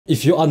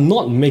If you are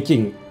not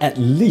making at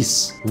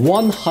least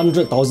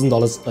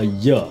 $100,000 a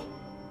year,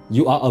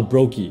 you are a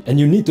brokey, and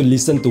you need to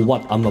listen to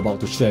what I'm about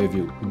to share with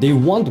you. They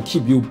want to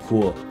keep you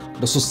poor.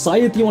 The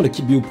society want to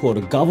keep you poor.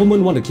 The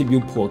government want to keep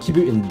you poor, keep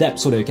you in debt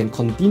so that you can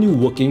continue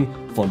working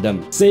for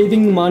them.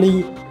 Saving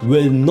money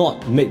will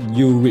not make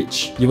you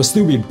rich. You will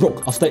still be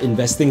broke after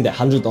investing that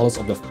 $100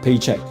 of your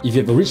paycheck. If you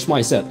have a rich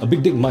mindset, a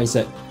big dick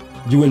mindset,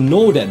 you will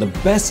know that the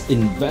best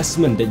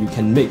investment that you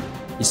can make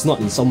is not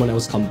in someone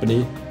else's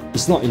company.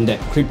 It's not in that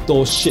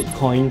crypto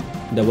shitcoin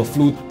that will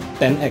flew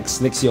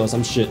 10x next year or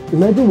some shit.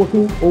 Imagine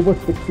working over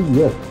 60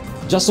 years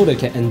just so they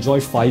can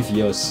enjoy 5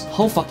 years.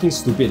 How fucking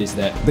stupid is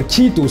that? The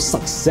key to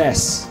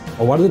success,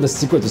 or rather the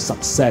secret to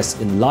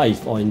success in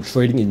life or in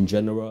trading in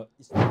general.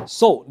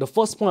 So the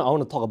first point I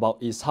want to talk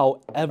about is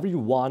how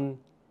everyone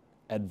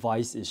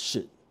advice is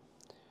shit.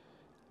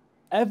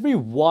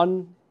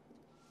 Everyone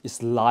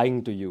is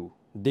lying to you.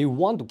 They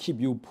want to keep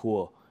you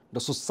poor. The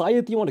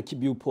society want to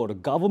keep you poor. The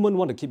government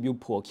want to keep you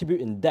poor, keep you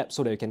in debt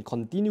so that you can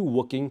continue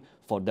working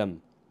for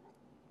them.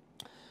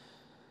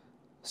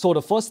 So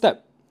the first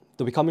step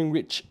to becoming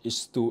rich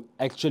is to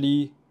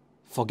actually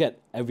forget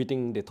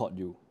everything they taught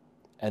you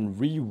and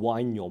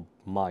rewind your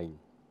mind.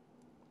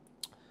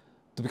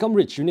 To become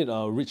rich, you need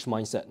a rich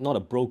mindset, not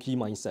a brokey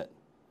mindset.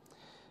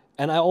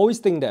 And I always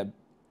think that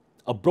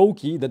a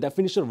brokey, the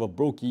definition of a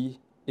brokey,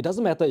 it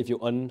doesn't matter if you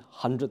earn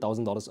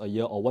 $100,000 a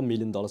year or $1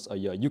 million a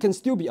year. You can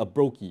still be a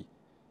brokey.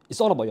 It's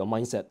all about your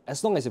mindset.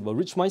 As long as you have a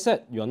rich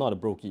mindset, you are not a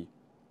brokey.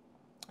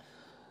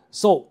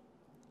 So,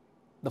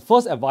 the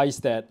first advice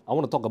that I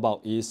want to talk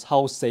about is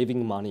how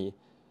saving money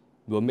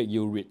will make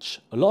you rich.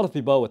 A lot of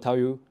people will tell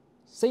you,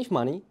 save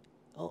money.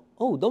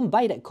 Oh, don't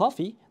buy that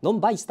coffee.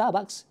 Don't buy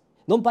Starbucks.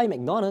 Don't buy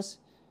McDonald's.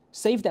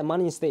 Save that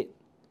money instead,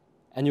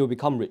 and you'll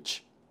become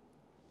rich.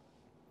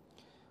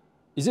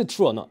 Is it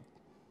true or not?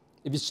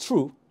 If it's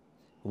true,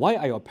 why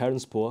are your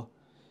parents poor?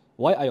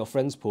 Why are your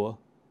friends poor?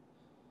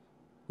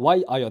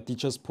 Why are your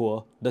teachers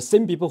poor? The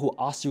same people who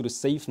ask you to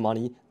save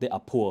money, they are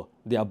poor.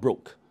 They are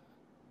broke.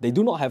 They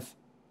do not have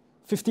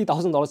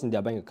 $50,000 in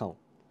their bank account.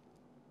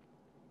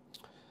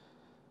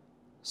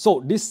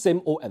 So this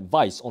same old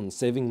advice on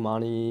saving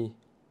money,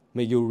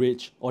 make you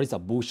rich, all these are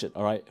bullshit,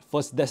 alright?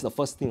 That's the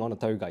first thing I want to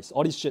tell you guys.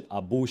 All this shit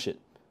are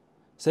bullshit.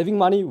 Saving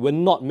money will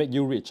not make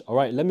you rich,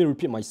 alright? Let me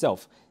repeat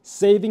myself.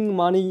 Saving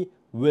money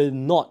will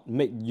not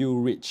make you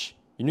rich.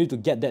 You need to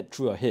get that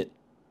through your head.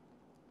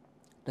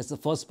 That's the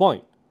first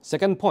point.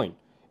 Second point,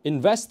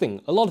 investing.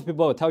 A lot of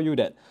people will tell you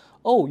that,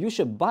 oh, you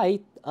should buy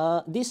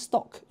this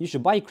stock. You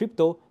should buy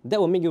crypto.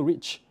 That will make you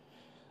rich.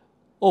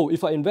 Oh,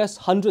 if I invest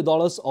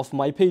 $100 of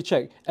my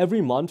paycheck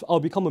every month, I'll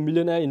become a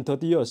millionaire in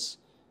 30 years.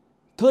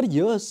 30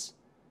 years?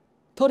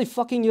 30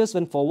 fucking years,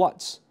 and for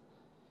what?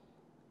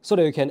 So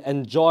that you can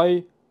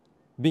enjoy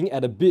being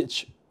at the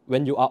beach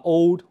when you are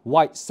old,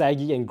 white,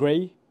 saggy, and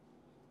grey?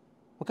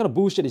 What kind of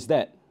bullshit is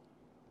that?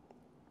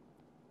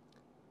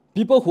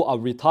 People who are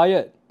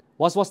retired,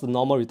 what's the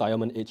normal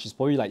retirement age? It's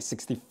probably like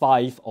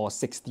 65 or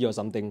 60 or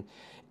something.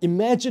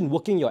 Imagine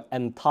working your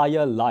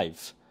entire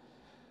life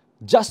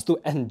just to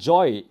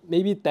enjoy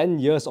maybe 10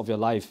 years of your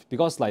life,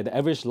 because like the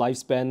average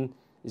lifespan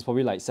is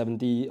probably like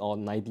 70 or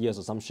 90 years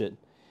or some shit.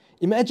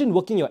 Imagine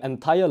working your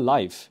entire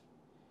life.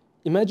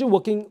 Imagine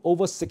working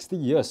over 60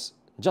 years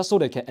just so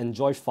they can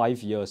enjoy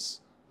 5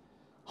 years.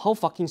 How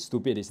fucking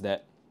stupid is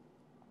that?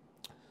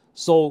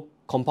 So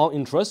compound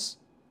interest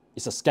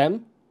is a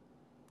scam.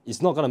 It's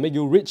not going to make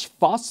you rich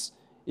fast.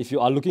 If you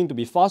are looking to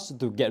be fast,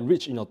 to get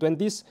rich in your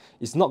 20s,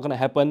 it's not going to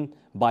happen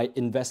by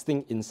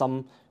investing in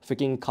some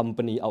freaking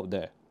company out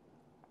there.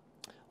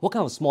 What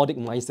kind of small dick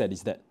mindset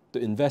is that, to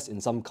invest in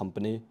some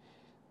company?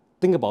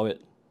 Think about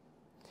it.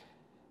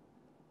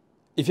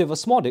 If you have a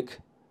small dick,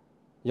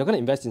 you're going to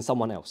invest in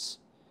someone else.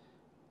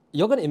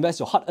 You're going to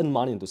invest your hard-earned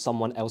money into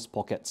someone else's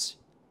pockets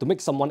to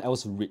make someone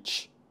else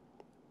rich.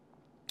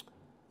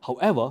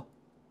 However,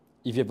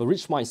 if you have a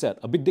rich mindset,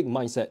 a big dick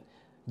mindset,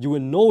 you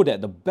will know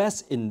that the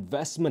best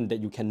investment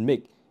that you can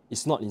make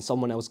is not in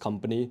someone else's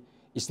company.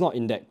 It's not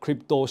in that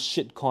crypto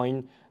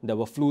shitcoin that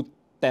will flew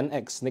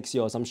 10x next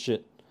year or some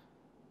shit.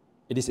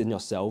 It is in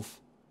yourself.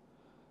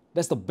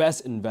 That's the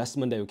best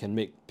investment that you can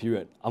make,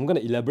 period. I'm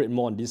going to elaborate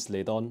more on this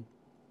later on.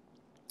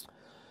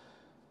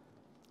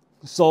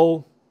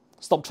 So,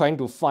 stop trying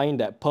to find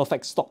that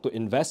perfect stock to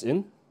invest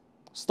in.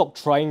 Stop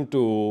trying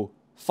to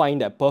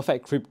find that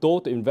perfect crypto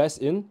to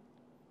invest in.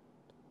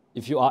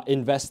 If you are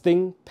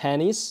investing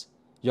pennies,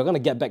 you're going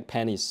to get back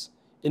pennies.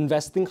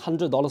 Investing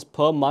 $100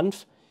 per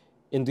month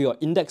into your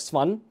index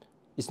fund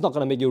is not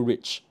going to make you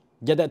rich.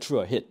 Get that through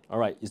your head, all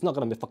right? It's not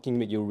going to fucking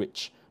make you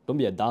rich. Don't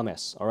be a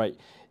dumbass, all right?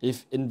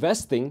 If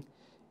investing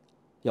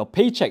your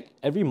paycheck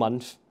every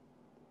month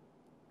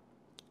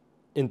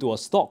into a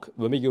stock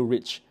will make you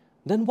rich,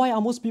 then why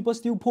are most people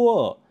still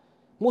poor?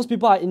 Most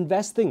people are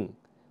investing.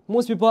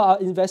 Most people are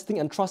investing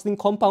and trusting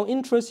compound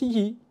interest, hee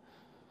hee.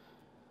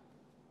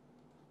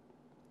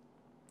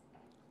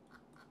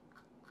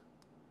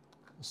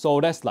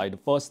 So that's like the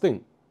first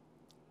thing.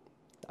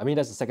 I mean,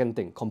 that's the second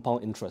thing,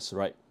 compound interest,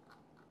 right?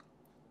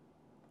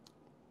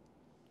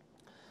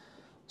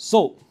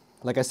 So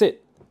Like I said,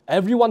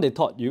 everything they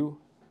taught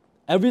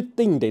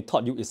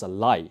you is a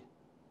lie.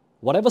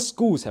 Whatever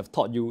schools have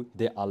taught you,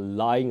 they are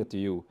lying to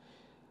you.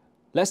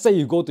 Let's say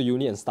you go to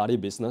uni and study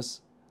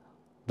business.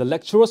 The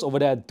lecturers over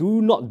there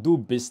do not do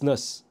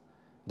business.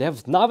 They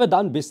have never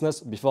done business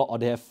before, or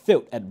they have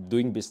failed at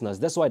doing business.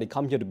 That's why they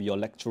come here to be your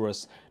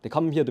lecturers. They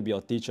come here to be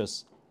your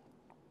teachers.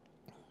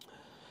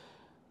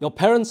 Your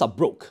parents are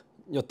broke.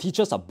 Your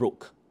teachers are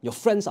broke. Your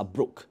friends are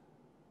broke.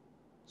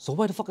 So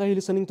why the fuck are you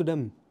listening to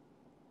them?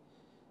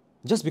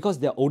 Just because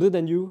they're older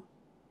than you?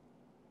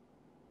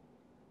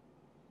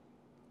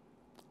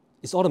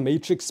 It's all the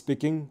matrix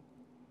speaking.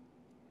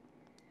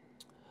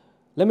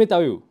 Let me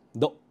tell you,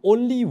 the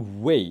only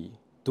way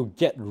to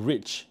get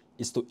rich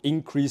is to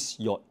increase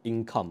your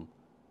income.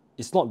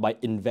 It's not by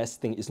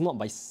investing. It's not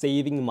by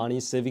saving money,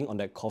 saving on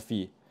that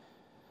coffee.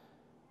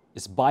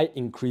 It's by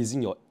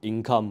increasing your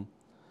income.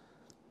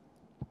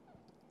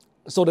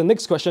 So the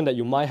next question that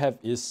you might have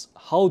is,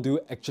 how do you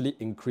actually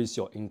increase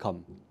your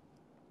income?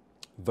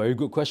 Very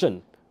good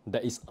question.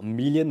 There is a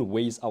million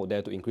ways out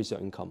there to increase your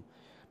income.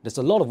 There's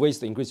a lot of ways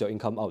to increase your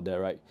income out there,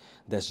 right?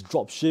 There's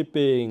drop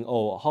shipping,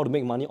 or how to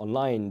make money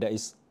online. There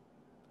is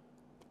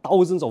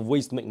thousands of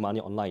ways to make money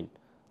online.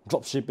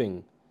 Drop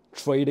shipping,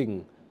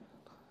 trading,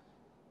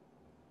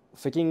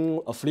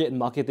 freaking affiliate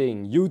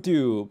marketing,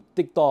 YouTube,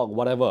 TikTok,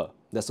 whatever.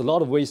 There's a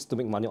lot of ways to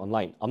make money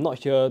online. I'm not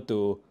here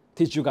to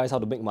teach you guys how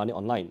to make money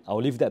online.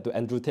 I'll leave that to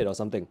Andrew Tate or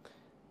something.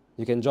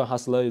 You can join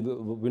Hustler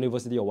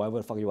University or whatever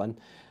the fuck you want.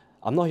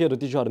 I'm not here to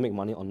teach you how to make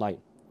money online.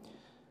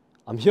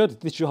 I'm here to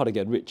teach you how to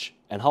get rich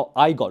and how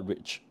I got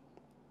rich.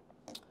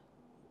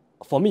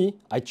 For me,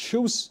 I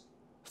choose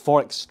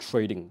Forex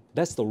trading.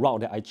 That's the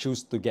route that I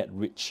choose to get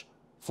rich.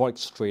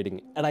 Forex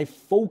trading. And I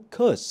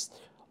focus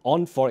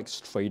on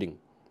Forex trading.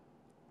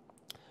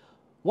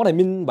 What I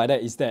mean by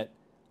that is that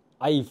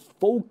I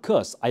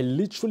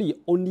literally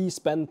only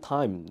spend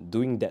time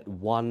doing that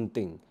one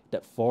thing,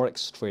 that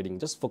Forex trading,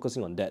 just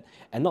focusing on that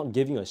and not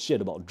giving a shit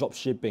about drop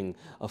shipping,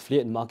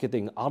 affiliate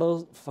marketing,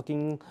 other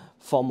fucking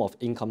form of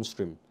income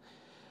stream.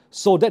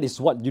 So that is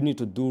what you need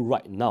to do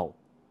right now.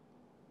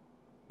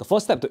 The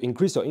first step to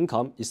increase your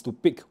income is to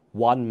pick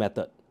one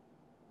method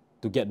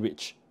to get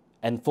rich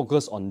and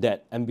focus on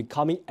that and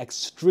becoming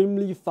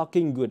extremely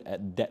fucking good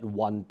at that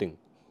one thing.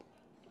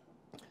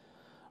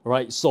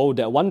 Right, so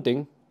that one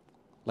thing,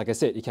 like I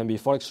said, it can be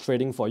Forex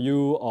trading for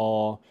you,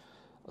 or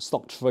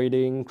stock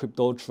trading,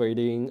 crypto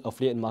trading,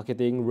 affiliate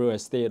marketing, real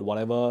estate,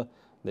 whatever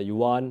that you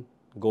want.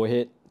 Go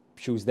ahead,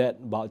 choose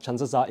that. But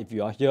chances are, if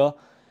you are here,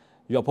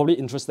 you are probably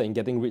interested in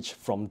getting rich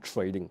from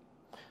trading,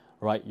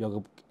 right?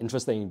 You're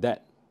interested in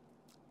that.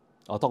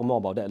 I'll talk more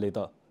about that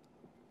later.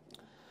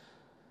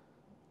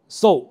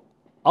 So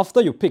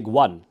after you pick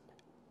one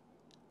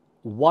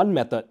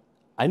method,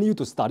 I need you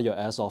to study your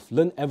ass off.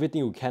 Learn everything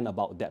you can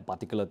about that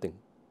particular thing,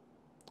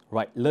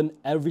 right? Learn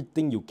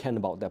everything you can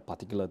about that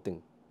particular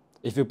thing.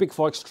 If you pick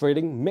Forex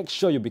trading, make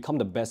sure you become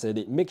the best at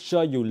it. Make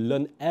sure you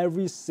learn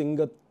every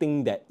single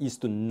thing there is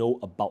to know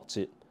about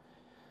it.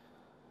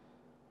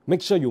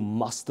 Make sure you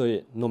master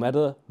it, no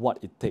matter what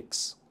it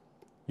takes.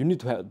 You need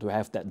to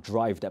have that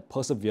drive, that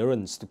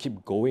perseverance to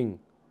keep going,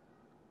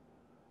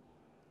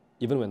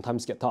 even when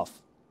times get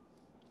tough.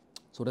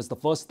 So that's the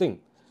first thing.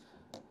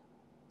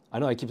 I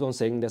know I keep on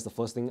saying that's the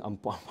first thing.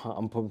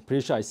 I'm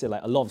pretty sure I said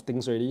like a lot of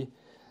things already.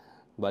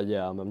 But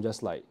yeah, I'm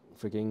just like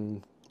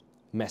freaking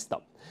messed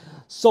up.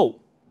 So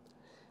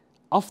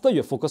after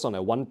you focus on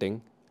that one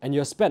thing, and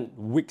you spent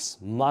weeks,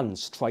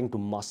 months trying to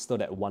master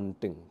that one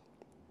thing,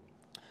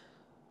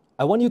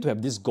 I want you to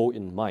have this goal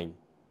in mind.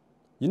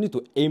 You need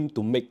to aim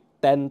to make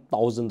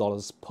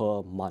 $10,000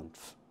 per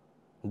month.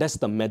 That's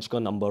the magical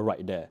number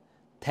right there.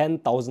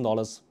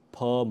 $10,000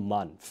 per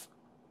month.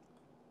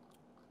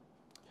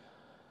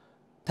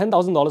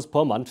 $10,000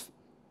 per month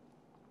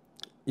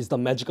is the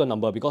magical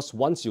number, because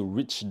once you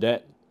reach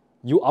that,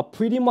 you are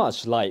pretty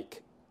much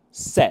like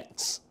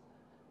set.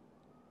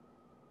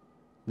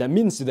 That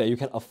means that you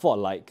can afford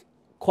like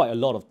quite a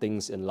lot of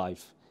things in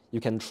life. You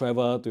can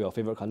travel to your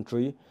favorite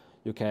country.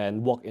 You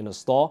can walk in a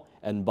store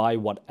and buy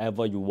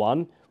whatever you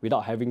want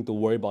without having to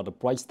worry about the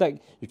price tag.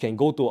 You can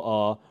go to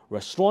a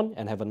restaurant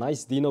and have a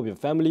nice dinner with your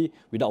family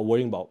without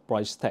worrying about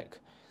price tag.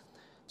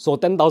 So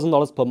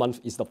 $10,000 per month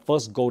is the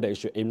first goal that you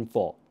should aim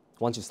for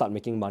once you start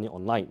making money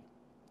online.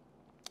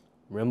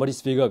 Remember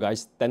this figure,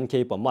 guys,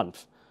 10K per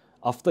month.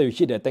 After you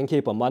hit that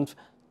 10K per month,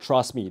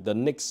 trust me, the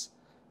next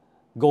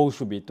goal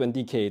should be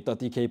 20K,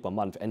 30K per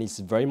month, and it's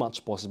very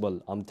much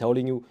possible. I'm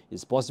telling you,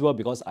 it's possible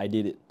because I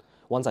did it.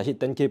 Once I hit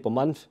 10K per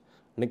month,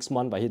 next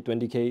month I hit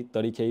 20K,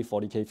 30K,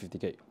 40K,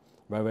 50K.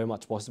 Very, very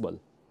much possible.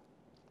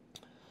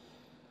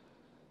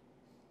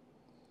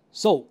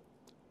 So,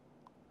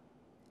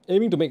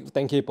 aiming to make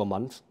 10K per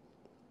month.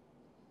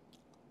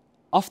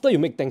 After you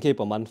make 10K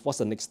per month, what's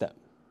the next step?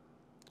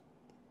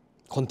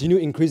 Continue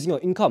increasing your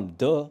income.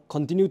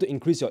 Continue to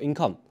increase your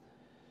income.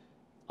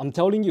 I'm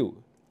telling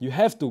you, you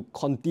have to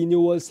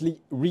continuously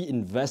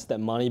reinvest that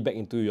money back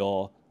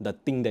into the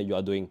thing that you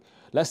are doing.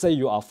 Let's say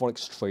you are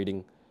Forex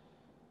trading.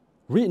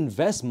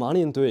 Reinvest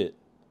money into it.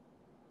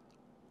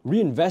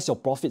 Reinvest your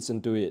profits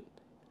into it.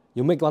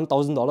 You make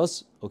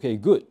 $1,000, okay,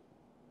 good.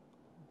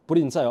 Put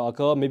it inside your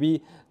account,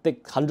 maybe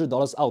take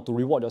 $100 out to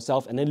reward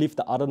yourself and then leave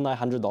the other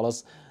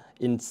 $900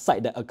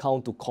 inside that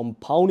account to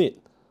compound it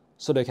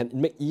so they can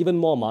make even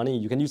more money.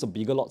 You can use a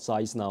bigger lot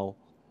size now.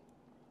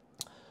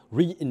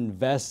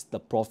 Reinvest the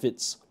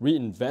profits,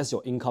 reinvest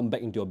your income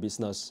back into your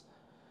business.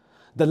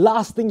 The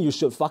last thing you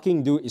should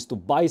fucking do is to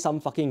buy some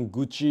fucking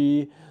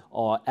Gucci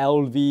or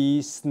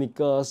LV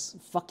sneakers.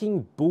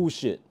 Fucking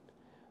bullshit.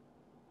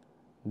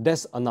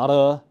 That's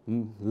another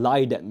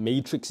lie that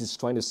Matrix is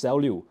trying to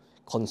sell you.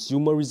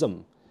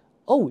 Consumerism.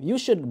 Oh, you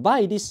should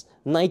buy this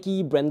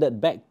Nike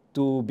branded bag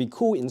to be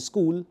cool in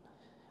school.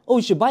 Oh,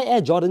 you should buy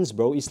Air Jordans,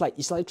 bro. It's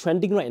like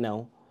trending right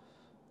now.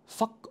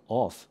 Fuck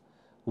off.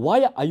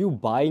 Why are you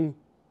buying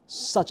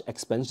such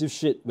expensive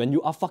shit when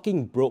you are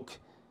fucking broke?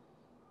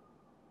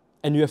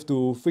 And you have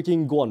to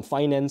freaking go on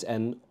finance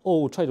and,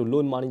 try to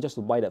loan money just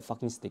to buy that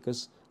fucking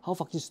sneakers. How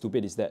fucking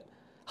stupid is that?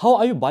 How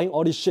are you buying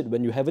all this shit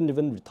when you haven't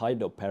even retired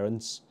your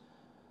parents?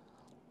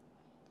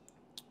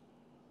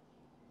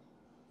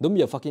 Don't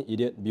be a fucking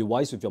idiot. Be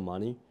wise with your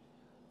money.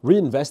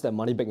 Reinvest that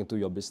money back into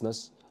your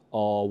business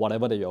or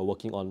whatever that you're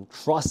working on.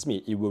 Trust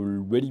me, it will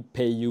really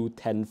pay you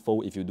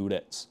tenfold if you do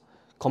that.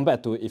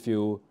 Compared to if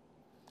you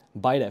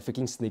buy that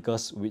freaking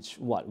sneakers, which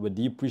will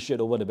depreciate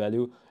over the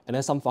value, and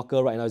then some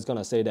fucker right now is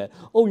gonna say that,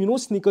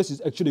 sneakers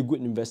is actually a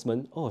good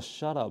investment. Oh,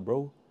 shut up,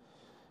 bro.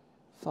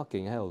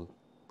 Fucking hell.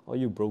 All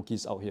you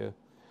brokies out here.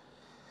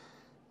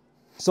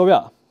 So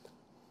yeah,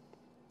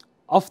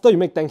 after you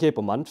make 10K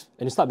per month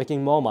and you start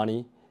making more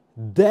money,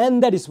 then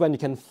that is when you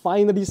can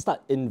finally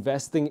start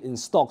investing in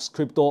stocks,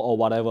 crypto, or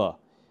whatever.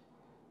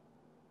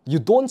 You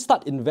don't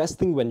start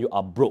investing when you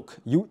are broke.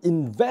 You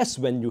invest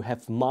when you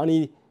have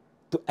money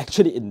to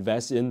actually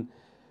invest in.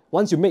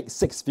 Once you make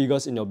 6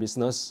 figures in your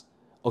business,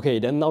 okay,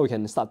 then now you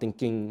can start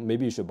thinking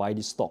maybe you should buy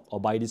this stock or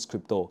buy this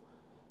crypto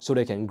so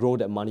they can grow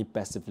that money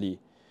passively.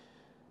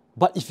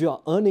 But if you are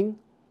earning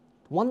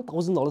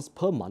 $1,000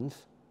 per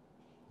month,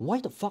 why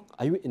the fuck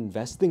are you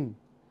investing?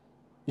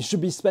 You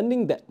should be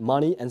spending that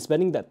money and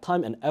spending that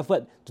time and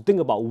effort to think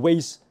about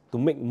ways to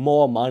make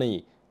more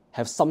money.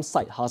 Have some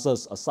side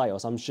hustles aside or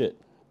some shit.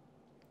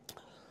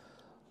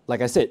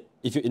 Like I said,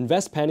 if you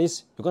invest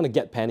pennies, you're gonna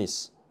get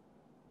pennies.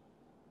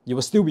 You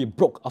will still be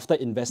broke after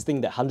investing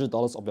that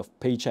 $100 of your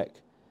paycheck.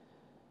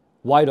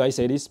 Why do I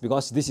say this?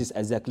 Because this is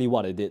exactly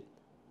what I did.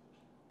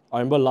 I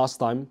remember last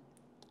time,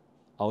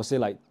 I would say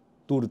like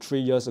 2 to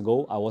 3 years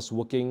ago, I was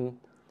working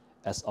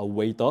as a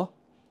waiter,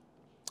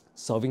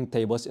 serving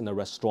tables in a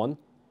restaurant.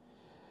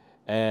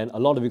 And a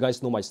lot of you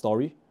guys know my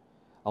story.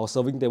 I was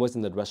serving tables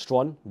in the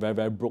restaurant, very,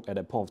 very broke at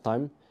that point of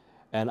time.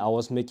 And I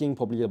was making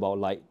probably about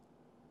like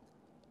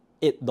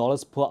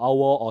 $8 per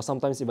hour or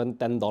sometimes even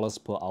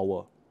 $10 per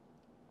hour.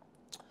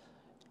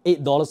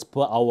 $8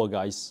 per hour,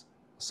 guys.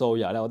 So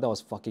yeah, that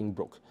was fucking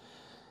broke.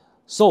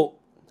 So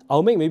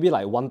I'll make maybe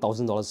like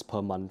 $1,000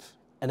 per month.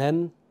 And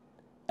then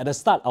at the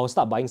start, I'll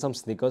start buying some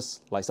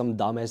sneakers, like some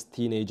dumbass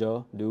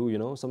teenager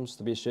do, some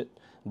stupid shit.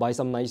 Buy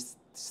some nice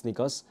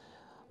sneakers.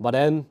 But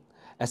then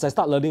as I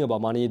start learning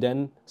about money,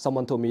 then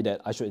someone told me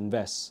that I should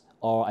invest.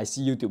 Or I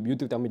see YouTube.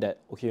 YouTube tell me that,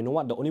 okay, you know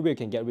what? The only way you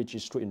can get rich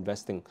is through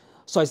investing.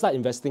 So I start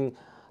investing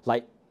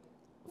like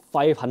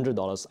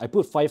 $500. I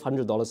put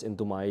 $500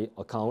 into my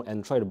account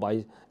and try to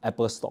buy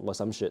Apple stock or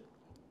some shit.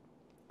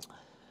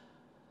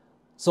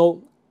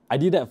 So I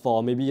did that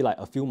for maybe like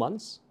a few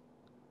months.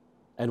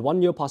 And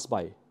 1 year passed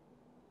by.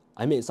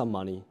 I made some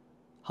money.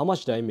 How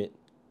much did I make?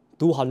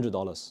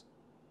 $200.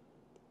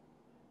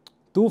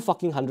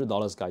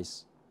 $200,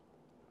 guys.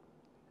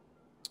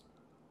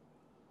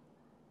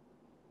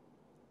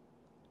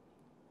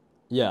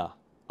 Yeah,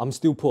 I'm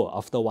still poor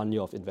after 1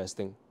 year of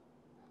investing.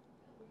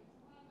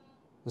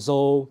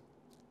 So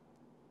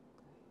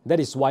that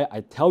is why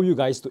I tell you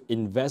guys to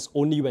invest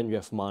only when you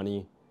have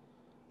money.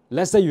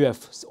 Let's say you have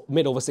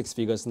made over 6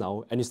 figures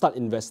now and you start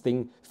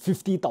investing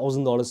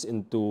 $50,000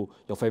 into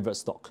your favorite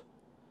stock.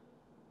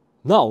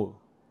 Now,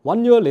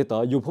 1 year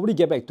later, you'll probably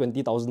get back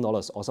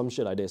 $20,000 or some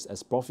shit like this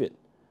as profit.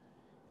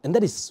 And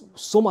that is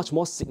so much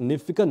more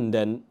significant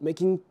than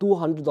making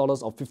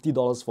 $200 or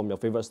 $50 from your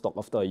favorite stock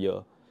after a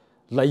year.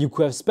 Like you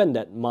could have spent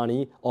that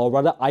money, or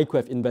rather I could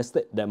have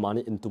invested that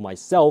money into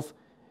myself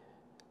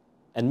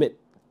and made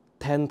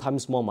 10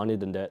 times more money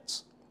than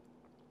that.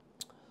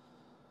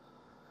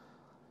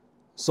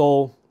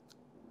 So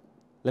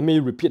let me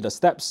repeat the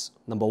steps.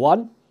 Number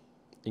 1,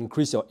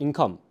 increase your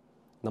income.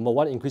 Number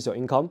 1, increase your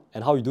income.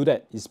 And how you do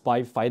that is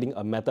by finding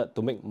a method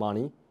to make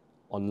money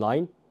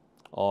online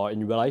or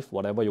in real life,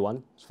 whatever you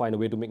want. Just find a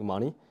way to make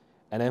money.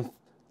 And then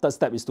third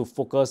step is to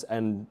focus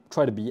and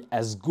try to be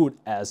as good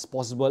as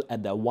possible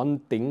at that one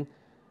thing.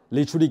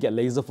 Literally get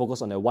laser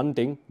focused on that one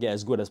thing. Get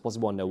as good as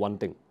possible on that one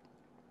thing.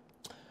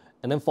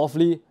 And then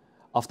fourthly,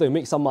 after you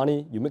make some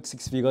money, you make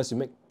 6 figures, you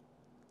make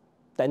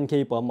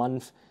 10K per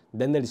month,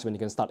 then that is when you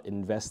can start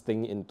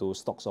investing into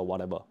stocks or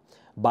whatever.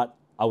 But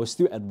I will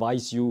still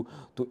advise you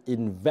to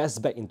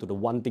invest back into the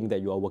one thing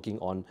that you are working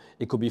on.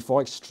 It could be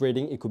forex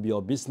trading, it could be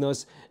your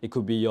business, it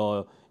could be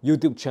your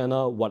YouTube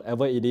channel,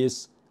 whatever it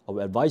is. I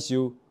would advise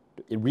you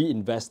to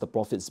reinvest the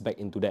profits back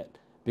into that,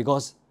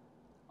 because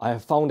I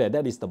have found that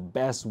that is the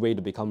best way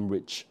to become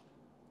rich.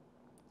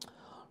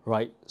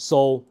 Right,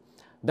 so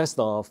that's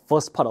the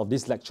first part of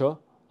this lecture.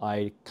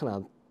 I kind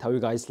of tell you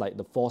guys like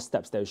the 4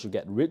 steps that you should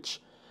get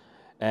rich,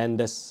 and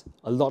there's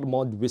a lot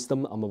more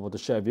wisdom I'm about to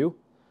share with you.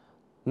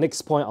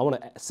 Next point I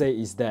want to say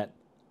is that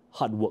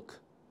hard work.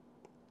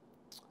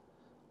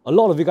 A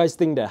lot of you guys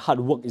think that hard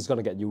work is going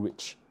to get you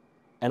rich,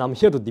 and I'm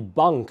here to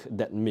debunk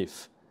that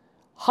myth.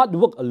 Hard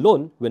work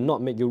alone will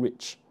not make you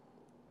rich.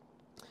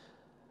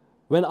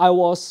 When I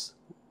was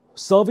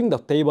serving the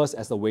tables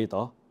as a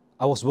waiter,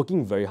 I was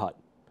working very hard.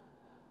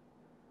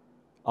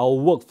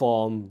 I'll work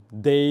from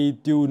day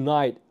till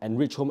night and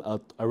reach home at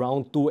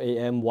around 2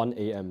 a.m., 1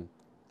 a.m.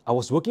 I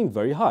was working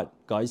very hard,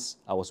 guys.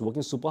 I was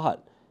working super hard.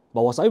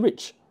 But was I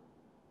rich?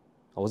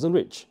 I wasn't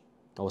rich.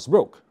 I was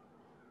broke.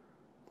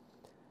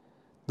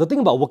 The thing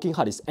about working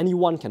hard is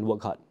anyone can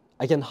work hard.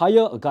 I can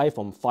hire a guy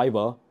from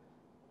Fiverr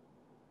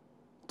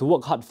to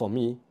work hard for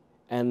me,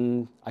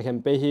 and I can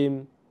pay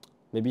him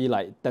maybe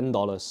like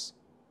 $10.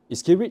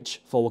 Is he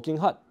rich for working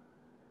hard?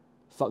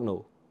 Fuck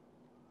no.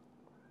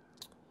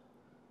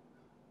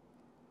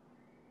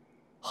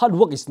 Hard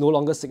work is no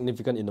longer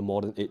significant in the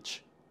modern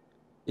age.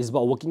 It's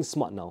about working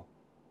smart now.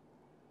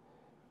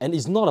 And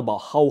it's not about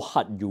how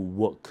hard you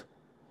work.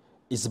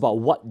 It's about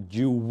what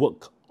you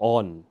work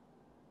on.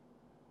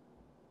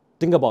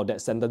 Think about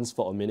that sentence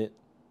for a minute.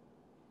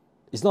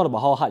 It's not about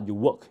how hard you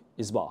work.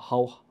 It's about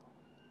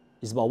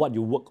what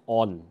you work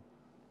on.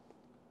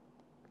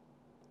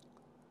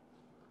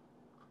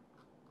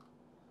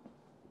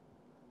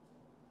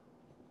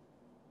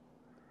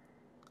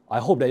 I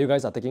hope that you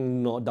guys are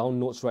taking down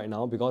notes right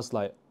now, because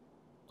like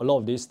a lot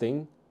of this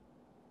thing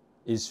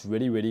is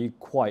really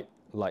quite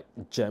like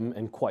gem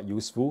and quite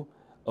useful.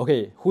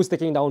 Okay, who's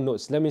taking down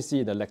notes? Let me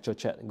see the lecture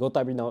chat. Go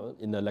type it down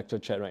in the lecture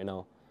chat right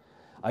now.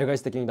 Are you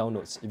guys taking down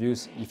notes?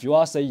 If you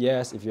are, say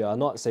yes. If you are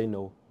not, say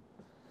no.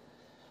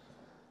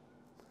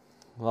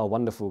 Wow,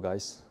 wonderful,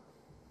 guys.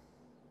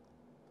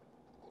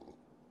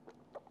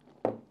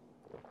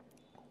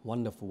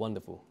 Wonderful,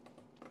 wonderful.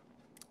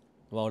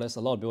 Wow, there's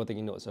a lot of people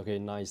taking notes. Okay,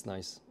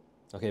 nice.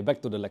 Okay,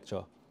 back to the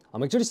lecture.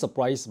 I'm actually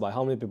surprised by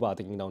how many people are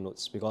taking down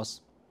notes,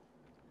 because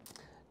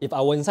if I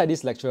were inside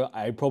this lecture,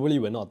 I probably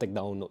would not take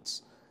down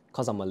notes,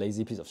 because I'm a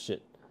lazy piece of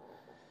shit.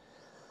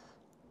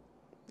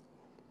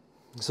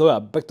 So yeah,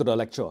 back to the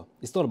lecture.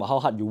 It's not about how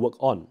hard you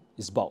work on.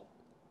 It's about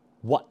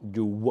what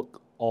you work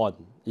on.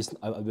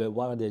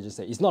 What did I just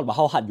say? It's not about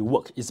how hard you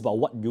work. It's about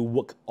what you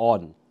work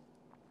on.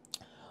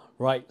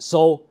 Right?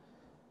 So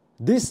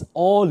this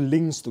all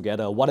links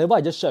together. Whatever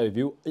I just shared with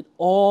you, it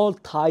all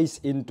ties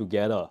in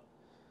together.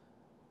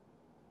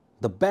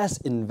 The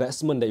best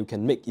investment that you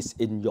can make is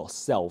in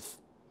yourself.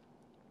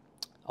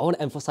 I want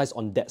to emphasize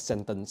on that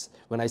sentence.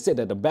 When I said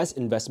that the best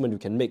investment you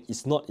can make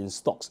is not in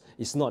stocks,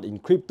 it's not in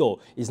crypto,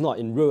 it's not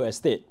in real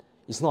estate,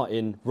 it's not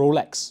in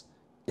Rolex,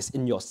 it's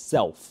in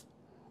yourself.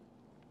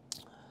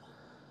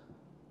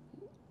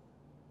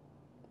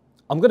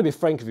 I'm going to be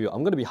frank with you.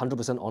 I'm going to be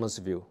 100% honest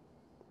with you.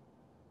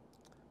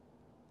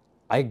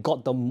 I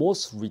got the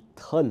most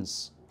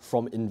returns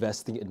from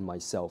investing in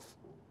myself.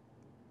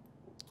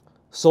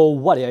 So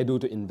what did I do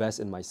to invest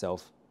in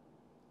myself?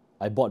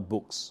 I bought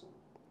books,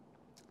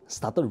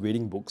 started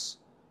reading books,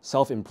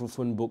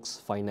 self-improvement books,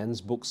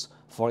 finance books,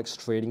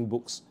 forex trading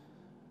books.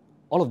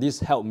 All of this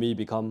helped me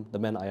become the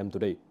man I am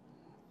today.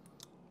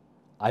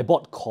 I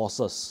bought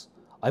courses.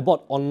 I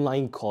bought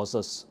online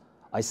courses.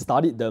 I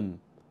studied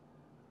them.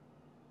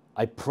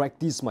 I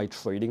practiced my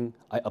trading.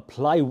 I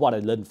apply what I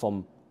learned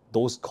from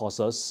those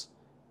courses.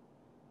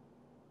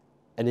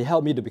 And it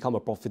helped me to become a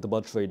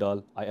profitable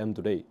trader I am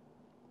today.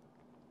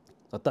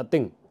 The third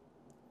thing,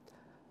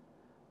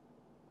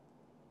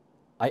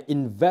 I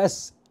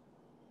invest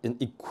in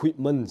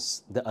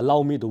equipments that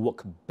allow me to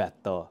work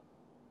better.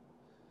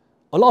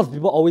 A lot of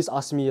people always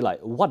ask me like,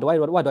 why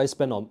do I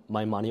spend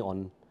my money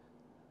on?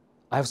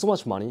 I have so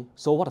much money,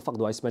 so what the fuck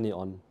do I spend it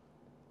on?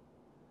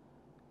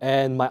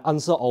 And my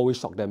answer always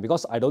shocked them,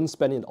 because I don't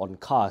spend it on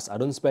cars, I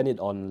don't spend it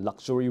on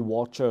luxury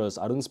watches,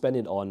 I don't spend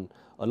it on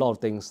a lot of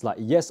things. Like,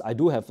 yes, I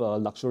do have a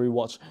luxury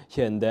watch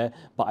here and there,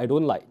 but I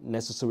don't like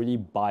necessarily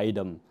buy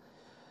them.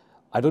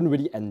 I don't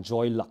really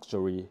enjoy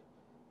luxury,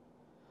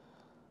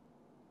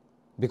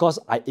 because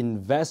I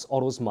invest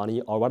all those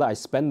money, or rather I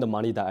spend the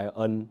money that I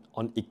earn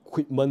on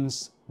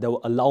equipments that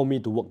will allow me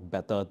to work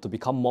better, to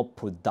become more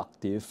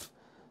productive.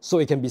 So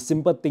it can be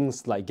simple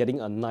things like getting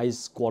a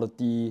nice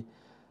quality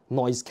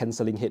noise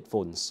cancelling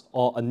headphones,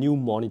 or a new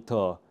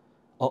monitor,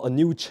 or a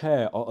new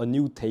chair, or a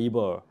new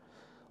table.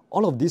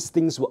 All of these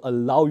things will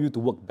allow you to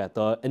work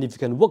better, and if you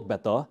can work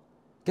better,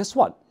 guess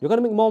what? You're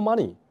gonna make more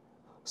money.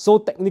 So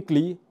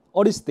technically,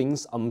 all these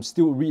things I'm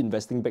still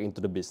reinvesting back into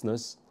the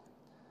business.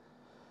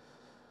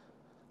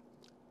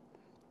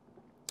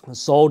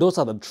 So those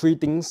are the 3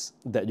 things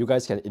that you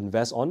guys can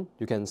invest on.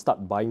 You can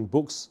start buying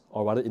books,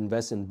 or rather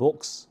invest in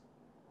books,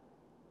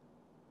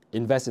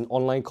 invest in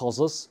online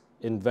courses,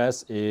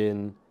 invest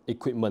in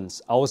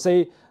equipments. I would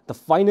say the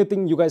final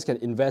thing you guys can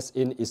invest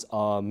in is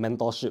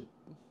mentorship.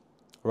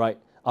 right?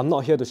 I'm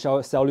not here to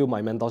sell you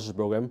my mentorship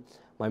program.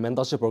 My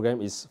mentorship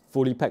program is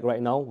fully packed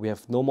right now. We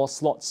have no more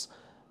slots.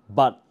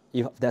 But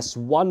if there's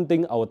one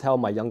thing I would tell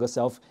my younger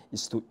self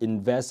is to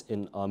invest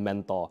in a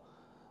mentor.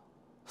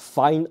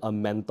 Find a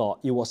mentor.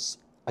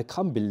 I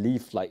can't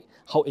believe like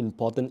how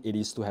important it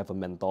is to have a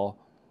mentor.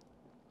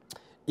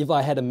 If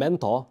I had a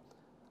mentor,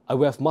 I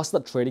would have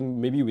mastered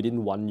trading maybe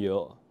within 1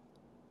 year.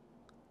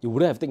 It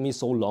wouldn't have taken me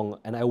so long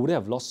and I wouldn't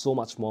have lost so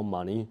much more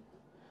money.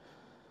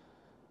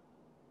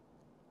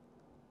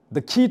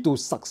 The key to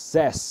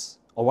success,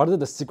 or rather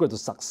the secret to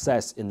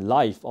success in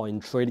life or in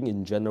trading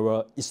in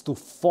general, is to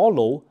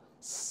follow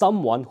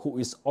someone who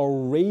is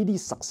already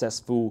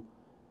successful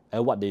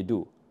at what they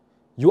do.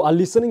 You are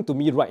listening to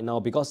me right now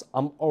because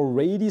I'm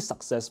already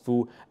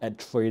successful at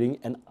trading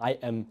and I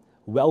am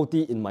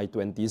wealthy in my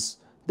 20s.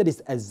 That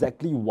is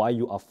exactly why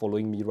you are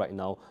following me right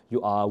now.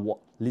 You are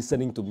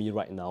listening to me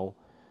right now.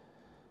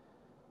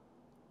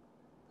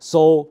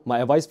 So my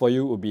advice for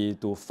you would be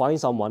to find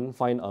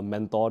a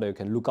mentor that you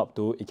can look up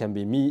to. It can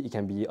be me, it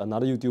can be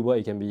another YouTuber,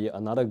 it can be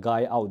another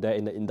guy out there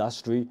in the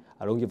industry.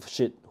 I don't give a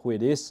shit who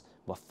it is,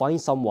 but find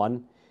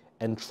someone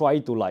and try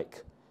to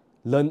like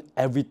learn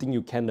everything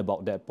you can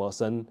about that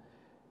person.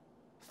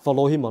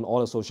 Follow him on all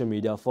the social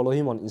media, follow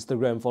him on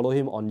Instagram, follow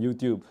him on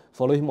YouTube,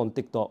 follow him on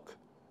TikTok.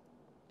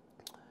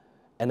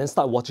 And then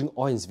start watching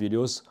all his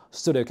videos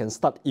so that you can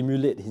start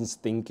emulate his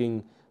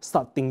thinking,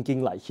 start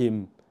thinking like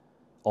him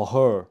or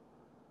her.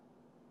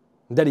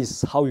 That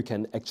is how you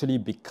can actually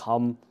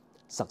become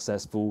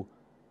successful.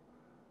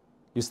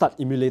 You start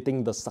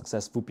emulating the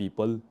successful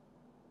people.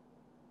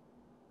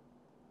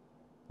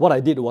 What I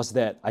did was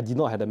that I did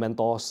not have a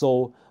mentor,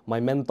 so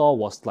my mentor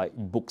was like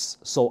books.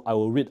 So I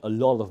will read a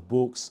lot of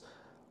books,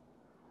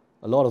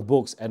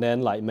 and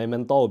then like my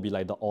mentor will be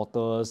like the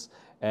authors,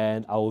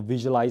 and I will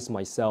visualize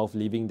myself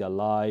living their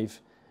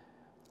life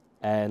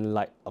and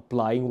like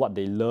applying what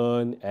they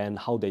learn and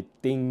how they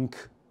think.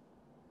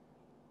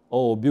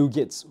 Oh, Bill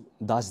Gates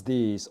does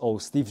this. Oh,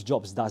 Steve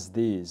Jobs does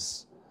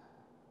this.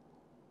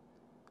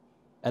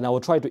 And I will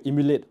try to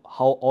emulate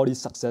how all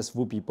these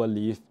successful people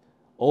live.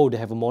 Oh, they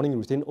have a morning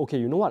routine. Okay,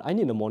 you know what? I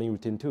need a morning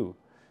routine too.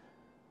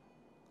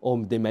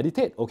 Oh, they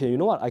meditate. Okay, you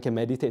know what? I can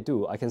meditate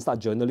too. I can start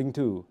journaling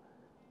too.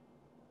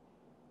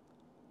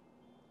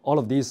 All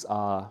of these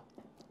are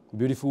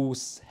beautiful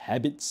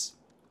habits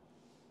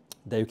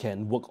that you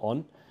can work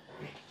on.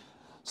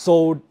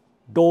 So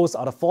those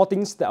are the 4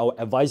 things that I would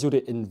advise you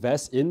to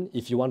invest in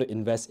if you want to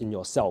invest in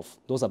yourself.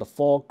 Those are the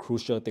 4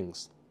 crucial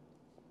things.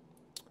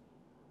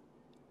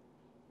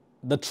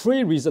 The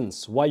 3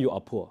 reasons why you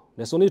are poor.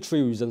 There's only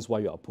 3 reasons why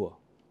you are poor.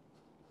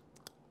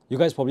 You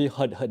guys probably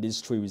heard these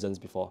 3 reasons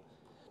before.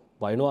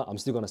 But you know what? I'm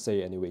still going to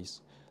say it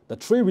anyways. The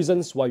 3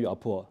 reasons why you are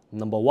poor.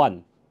 Number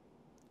 1,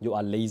 you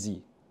are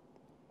lazy.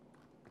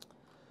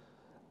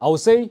 I would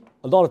say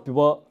a lot of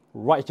people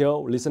right here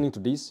listening to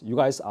this, you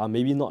guys are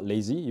maybe not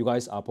lazy. You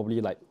guys are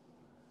probably like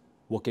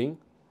working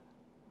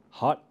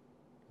hard,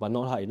 but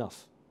not hard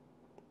enough.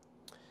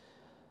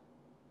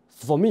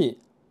 For me,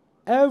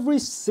 every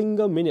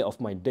single minute of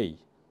my day,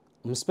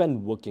 I'm spent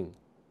working.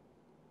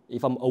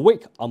 If I'm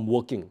awake, I'm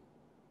working.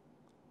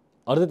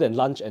 Other than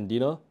lunch and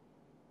dinner,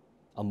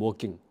 I'm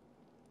working.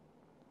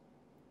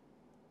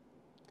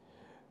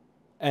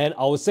 And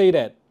I would say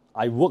that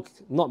I work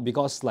not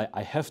because like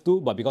I have to,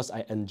 but because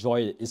I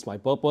enjoy it. It's my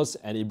purpose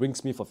and it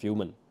brings me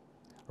fulfillment,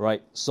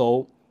 right?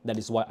 So that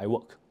is why I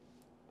work.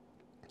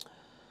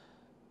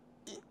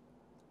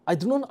 I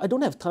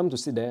don't have time to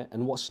sit there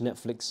and watch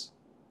Netflix,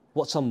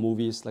 watch some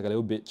movies like a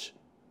little bitch.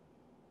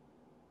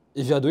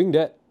 If you're doing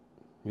that,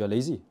 you're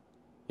lazy.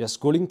 You're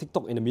scrolling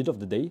TikTok in the middle of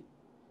the day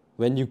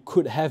when you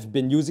could have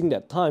been using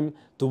that time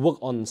to work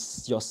on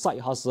your side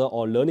hustle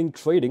or learning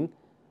trading.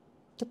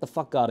 Get the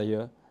fuck out of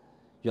here.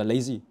 You're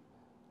lazy.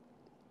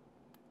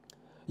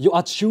 You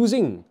are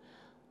choosing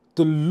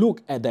to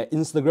look at their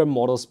Instagram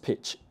models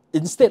page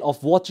instead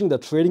of watching the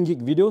Trading Geek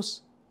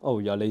videos. Oh,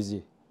 you're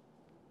lazy.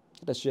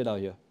 Get that shit out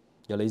of here.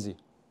 You're lazy.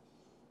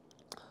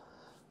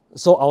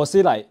 So I would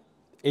say like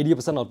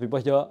 80% of people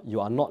here, you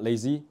are not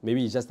lazy.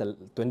 Maybe it's just the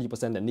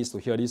 20% that needs to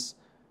hear this.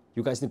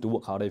 You guys need to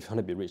work harder if you want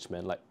to be rich,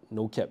 man. Like,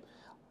 no cap.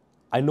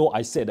 I know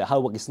I said that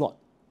hard work is not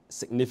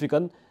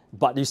significant,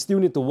 but you still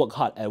need to work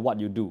hard at what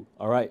you do,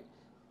 all right?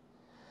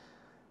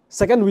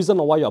 Second reason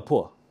of why you are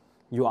poor,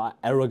 you are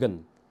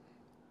arrogant.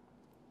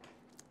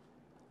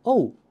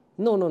 Oh,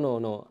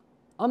 no.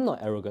 I'm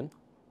not arrogant.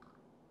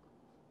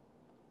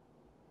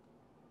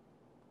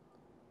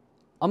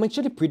 I'm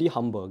actually pretty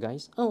humble,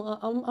 guys. Oh,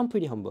 I'm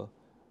pretty humble.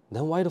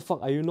 Then why the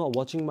fuck are you not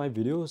watching my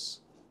videos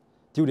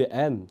till the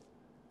end?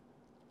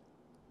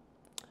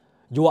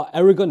 You are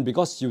arrogant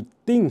because you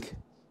think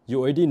you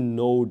already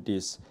know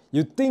this.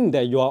 You think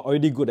that you are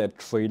already good at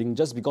trading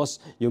just because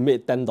you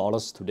made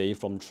 $10 today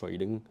from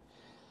trading.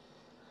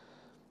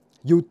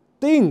 You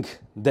think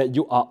that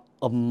you are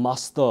a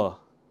master.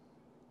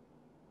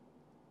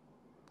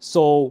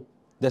 So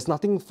there's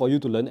nothing for you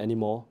to learn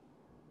anymore.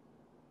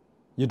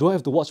 You don't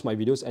have to watch my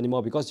videos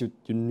anymore because you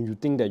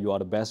think that you are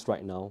the best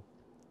right now.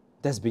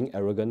 That's being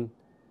arrogant.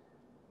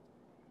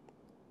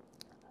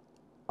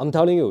 I'm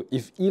telling you,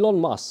 if Elon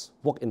Musk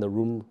walked in the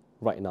room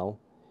right now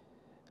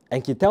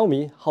and he tell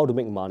me how to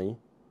make money,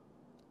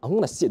 I'm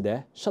gonna sit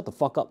there, shut the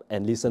fuck up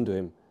and listen to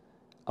him.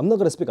 I'm not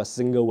gonna speak a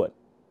single word.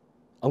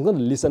 I'm gonna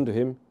listen to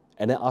him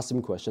and then ask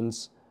him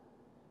questions.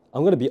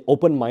 I'm gonna be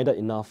open-minded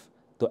enough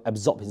to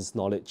absorb his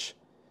knowledge.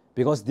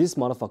 Because this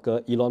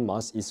motherfucker, Elon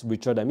Musk, is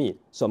richer than me.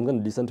 So I'm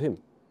gonna listen to him.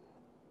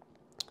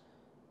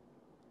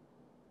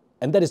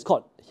 And that is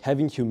called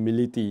having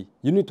humility.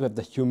 You need to have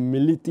the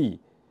humility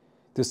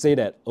to say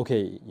that,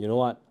 okay, you know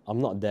what?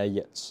 I'm not there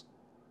yet.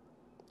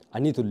 I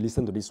need to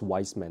listen to this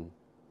wise man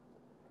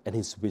and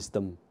his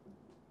wisdom.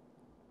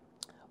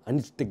 I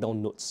need to take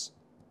down notes.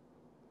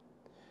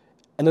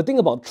 And the thing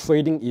about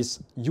trading is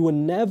you will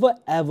never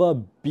ever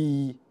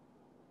be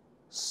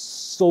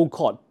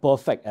so-called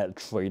perfect at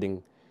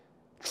trading.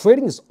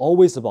 Trading is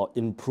always about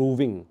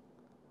improving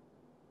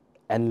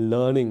and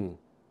learning.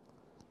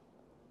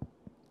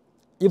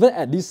 Even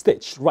at this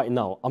stage right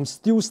now, I'm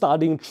still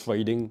studying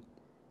trading.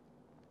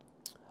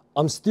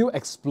 I'm still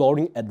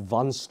exploring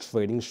advanced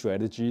trading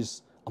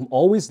strategies. I'm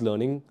always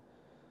learning.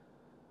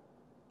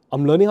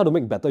 I'm learning how to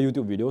make better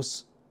YouTube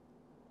videos.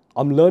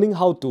 I'm learning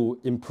how to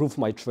improve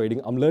my trading.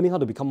 I'm learning how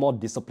to become more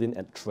disciplined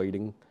at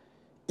trading,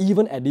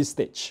 even at this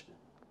stage.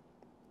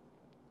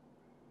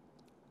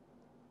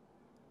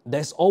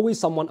 There's always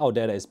someone out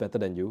there that is better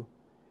than you,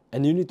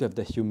 and you need to have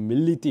the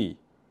humility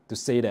to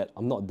say that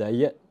I'm not there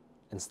yet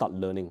and start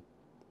learning.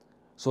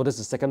 So that's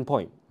the second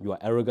point. You are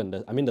arrogant.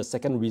 I mean, the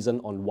second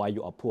reason on why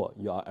you are poor.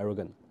 You are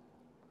arrogant.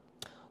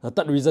 The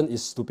third reason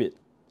is stupid.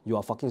 You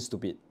are fucking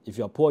stupid. If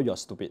you are poor, you are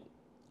stupid.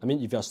 I mean,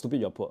 if you are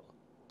stupid, you are poor.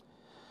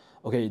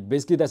 Okay,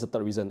 basically that's the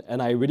third reason.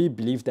 And I really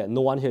believe that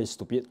no one here is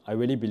stupid. I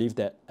really believe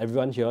that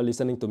everyone here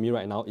listening to me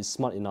right now is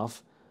smart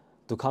enough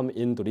to come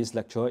into this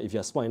lecture. If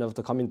you're smart enough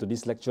to come into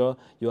this lecture,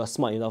 you are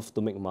smart enough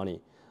to make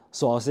money.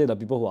 So I'll say the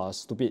people who are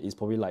stupid is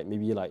probably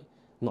maybe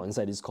not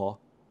inside this call.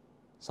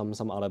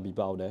 Some other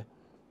people out there.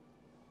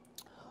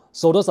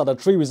 So those are the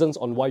three reasons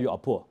on why you are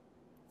poor.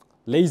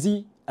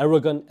 Lazy,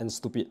 arrogant, and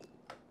stupid.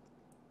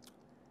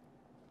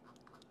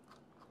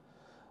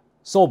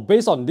 So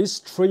based on these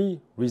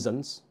three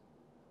reasons,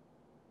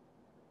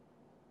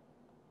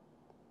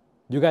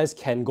 you guys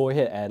can go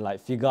ahead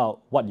and figure out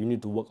what you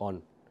need to work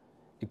on.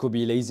 It could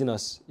be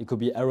laziness. It could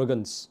be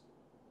arrogance.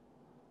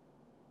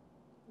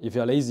 If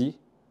you're lazy,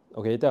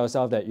 okay, tell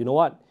yourself that, you know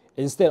what?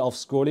 Instead of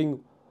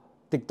scrolling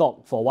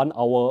TikTok for 1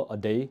 hour a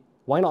day,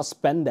 why not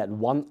spend that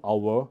 1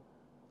 hour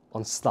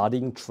on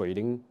studying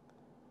trading,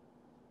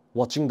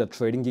 watching the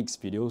Trading Geeks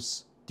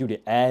videos till the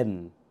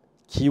end.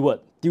 Keyword,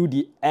 till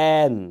the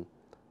end.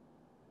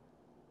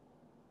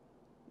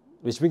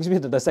 Which brings me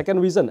to the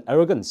second reason,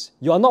 arrogance.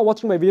 You are not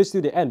watching my videos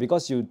till the end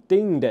because you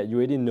think that you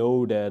already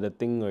know the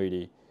thing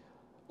already.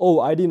 Oh,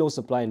 I already know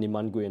supply and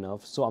demand good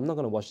enough, so I'm not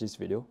going to watch this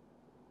video.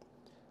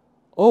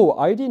 Oh,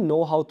 I already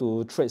know how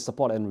to trade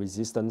support and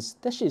resistance.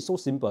 That shit is so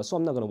simple, so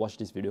I'm not going to watch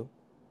this video.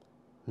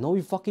 No,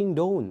 you fucking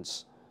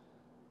don't.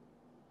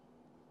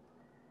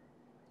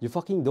 You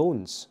fucking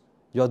don't.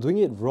 You're doing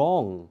it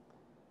wrong.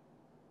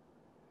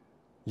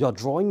 You're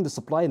drawing the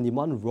supply and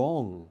demand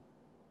wrong.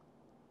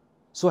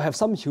 So have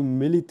some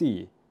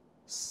humility.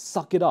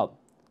 Suck it up.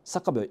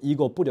 Suck up your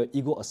ego. Put your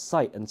ego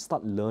aside and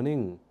start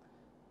learning.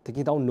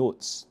 Taking down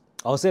notes.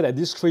 I'll say that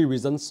these three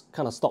reasons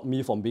kind of stopped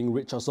me from being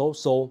rich also.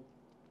 So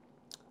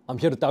I'm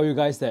here to tell you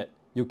guys that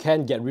you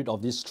can get rid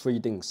of these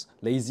three things.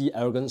 Lazy,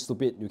 arrogant,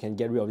 stupid. You can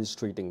get rid of these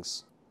three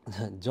things.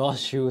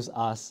 Josh Hughes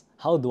asks,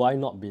 how do I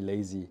not be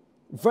lazy?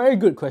 Very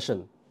good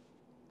question.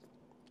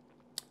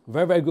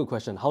 Very, very good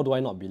question. How do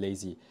I not be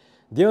lazy?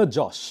 Dear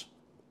Josh,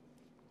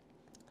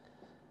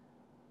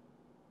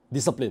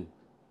 discipline.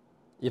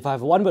 If I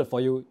have one word for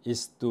you,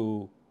 is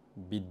to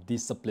be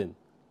disciplined.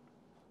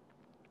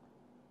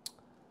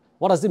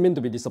 What does it mean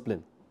to be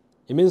disciplined?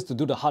 It means to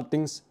do the hard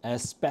things,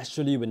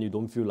 especially when you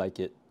don't feel like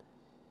it.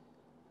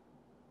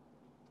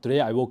 Today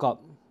I woke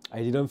up, I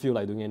didn't feel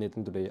like doing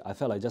anything today. I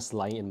felt like just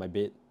lying in my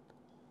bed.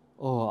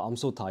 Oh, I'm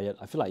so tired.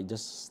 I feel like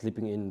just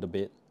sleeping in the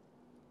bed.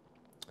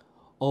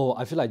 Oh,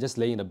 I feel like just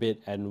laying in the bed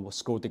and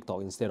scroll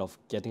TikTok instead of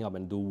getting up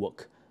and do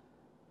work.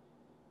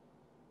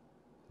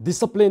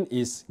 Discipline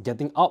is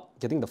getting up,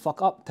 getting the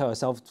fuck up, tell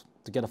yourself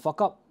to get the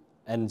fuck up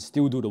and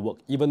still do the work,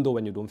 even though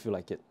when you don't feel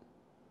like it.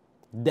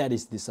 That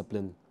is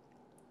discipline.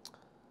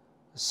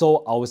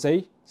 So I would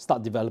say,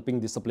 start developing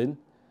discipline.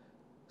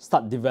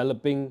 Start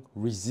developing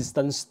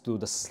resistance to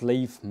the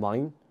slave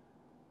mind.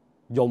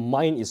 Your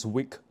mind is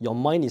weak. Your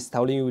mind is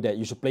telling you that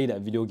you should play that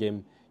video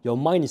game. Your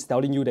mind is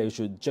telling you that you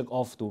should jerk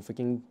off to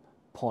freaking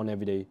porn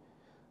every day.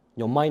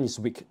 Your mind is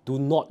weak. Do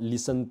not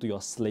listen to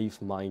your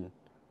slave mind.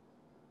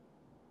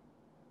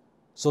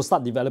 So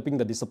start developing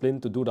the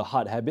discipline to do the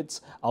hard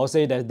habits. I'll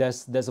say that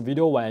there's a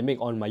video where I make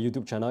on my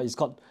YouTube channel. It's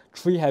called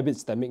 3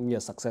 Habits That Make Me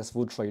a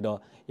Successful Trader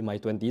in My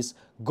 20s.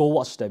 Go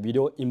watch that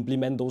video.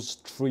 Implement those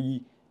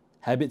 3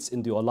 habits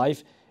into your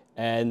life.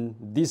 And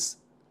this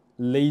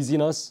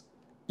laziness,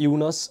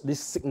 illness, this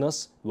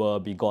sickness will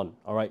be gone.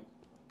 Alright.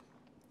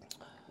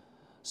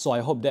 So I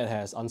hope that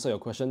has answered your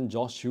question,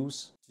 Josh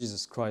Hughes.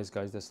 Jesus Christ,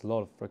 guys, there's a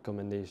lot of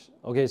recommendations.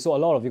 Okay, so a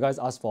lot of you guys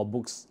asked for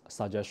books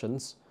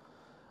suggestions.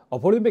 I'll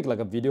probably make like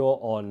a video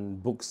on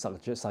book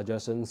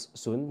suggestions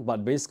soon,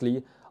 but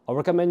basically, I'll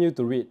recommend you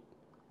to read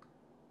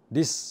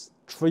these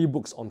 3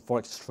 books on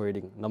Forex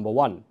trading. Number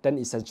 1, 10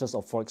 Essentials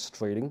of Forex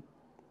Trading.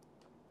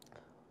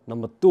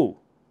 Number 2,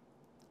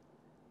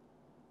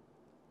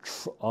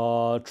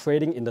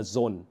 Trading in the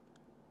Zone.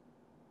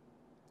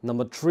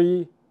 Number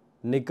 3,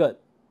 Naked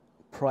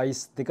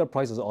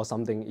Prices or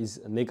something,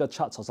 is Naked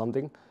Charts or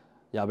something.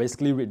 Yeah,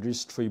 basically read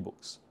these 3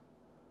 books.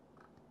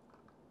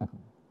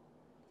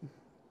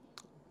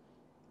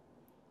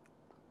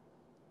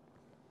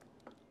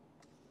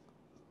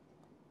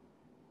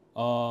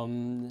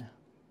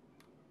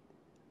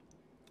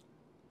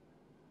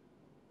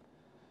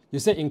 You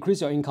say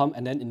increase your income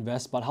and then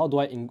invest, but how do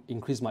I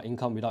increase my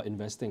income without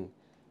investing?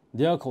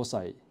 Dear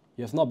Kosai,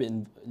 you have not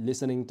been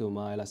listening to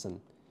my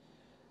lesson.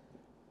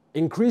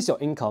 Increase your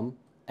income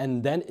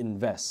and then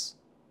invest.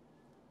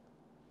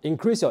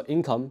 Increase your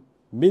income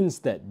means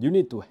that you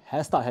need to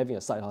start having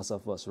a side hustle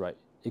first, right?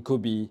 It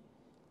could be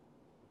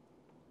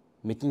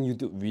making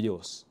YouTube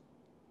videos.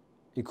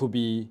 It could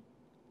be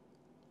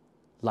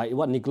like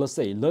what Nicholas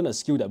said, learn a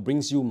skill that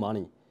brings you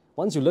money.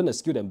 Once you learn a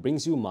skill that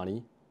brings you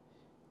money,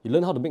 you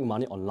learn how to make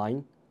money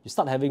online, you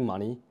start having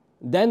money,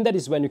 then that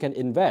is when you can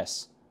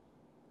invest.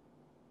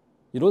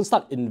 You don't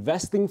start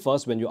investing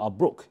first when you are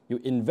broke.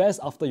 You invest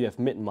after you have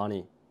made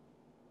money.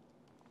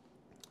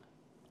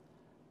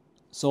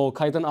 So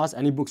Kaitan asked,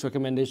 any books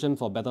recommendation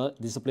for better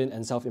discipline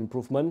and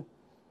self-improvement?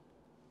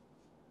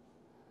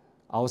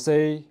 I'll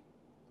say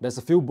there's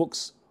a few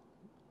books.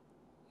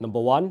 Number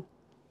 1,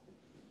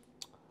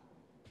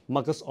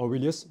 Marcus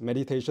Aurelius,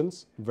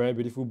 Meditations, very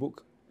beautiful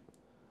book.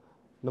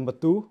 Number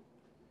 2,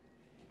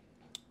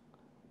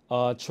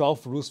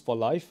 12 Rules for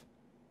Life.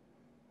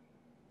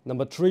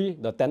 Number 3,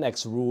 The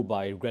 10X Rule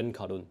by Grant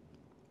Cardone.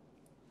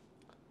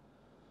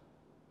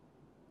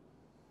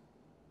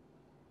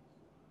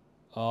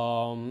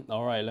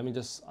 All right, let me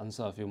just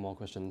answer a few more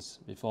questions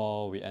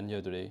before we end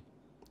here today.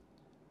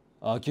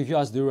 QQ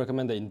asks, do you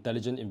recommend The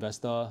Intelligent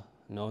Investor?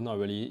 No, not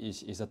really.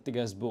 It's a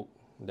thick-ass book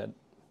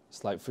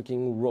that's like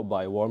freaking wrote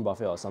by Warren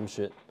Buffett or some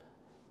shit.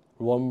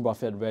 Warren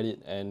Buffett read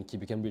it and he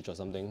became rich or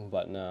something,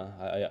 but nah,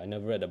 I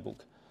never read the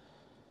book.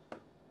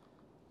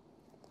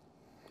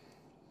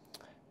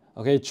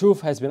 Okay,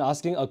 Truth has been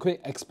asking a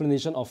quick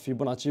explanation of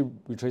Fibonacci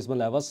retracement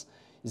levels.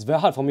 It's very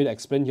hard for me to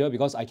explain here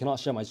because I cannot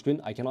share my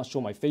screen, I cannot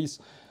show my face.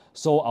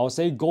 So I'll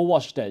say go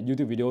watch that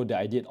YouTube video that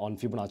I did on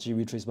Fibonacci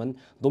retracement.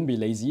 Don't be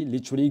lazy,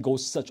 literally go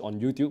search on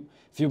YouTube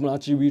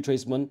Fibonacci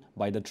retracement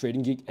by the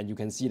Trading Geek and you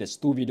can see there's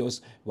 2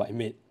 videos what I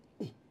made.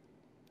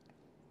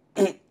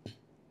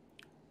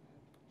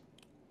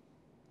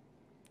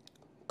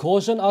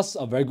 Caution asks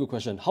a very good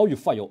question. How you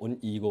fight your own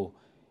ego?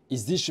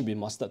 Is this should be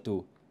mastered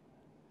too?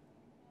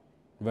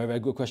 Very, very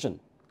good question.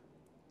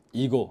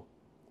 Ego.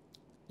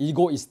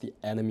 Ego is the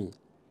enemy.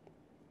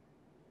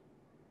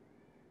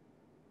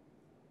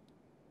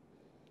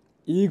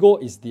 Ego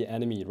is the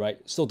enemy, right?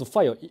 So to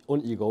fight your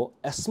own ego,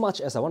 as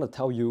much as I want to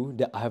tell you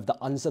that I have the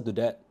answer to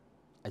that,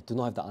 I do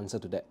not have the answer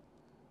to that.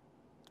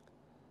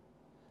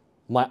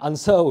 My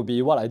answer would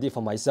be what I did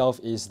for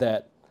myself is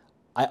that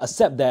I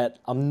accept that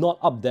I'm not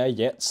up there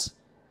yet.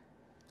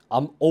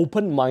 I'm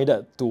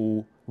open-minded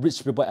to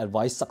rich people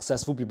advice,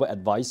 successful people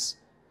advice,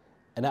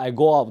 and then I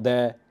go out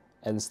there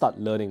and start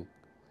learning.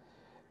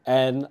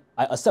 And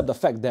I accept the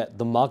fact that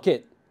the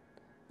market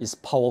is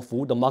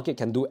powerful, the market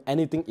can do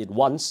anything it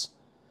wants.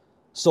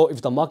 So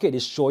if the market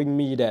is showing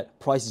me that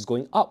price is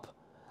going up,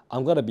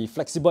 I'm going to be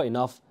flexible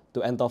enough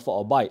to enter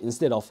for a buy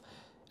instead of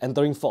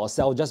entering for a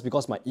sell just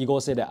because my ego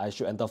said that I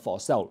should enter for a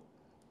sell.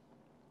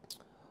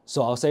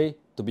 So I'll say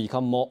to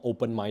become more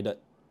open-minded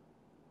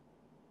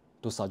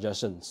to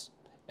suggestions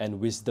and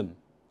wisdom,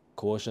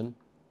 coercion.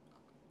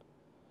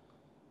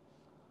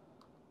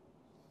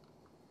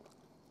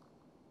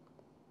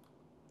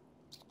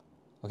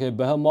 Okay,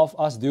 Behemoth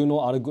asks, do you know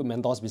other good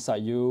mentors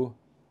beside you?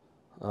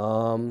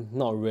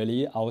 Not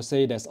really. I would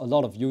say there's a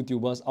lot of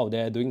YouTubers out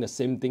there doing the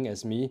same thing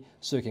as me,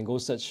 so you can go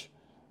search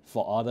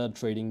for other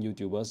trading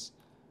YouTubers.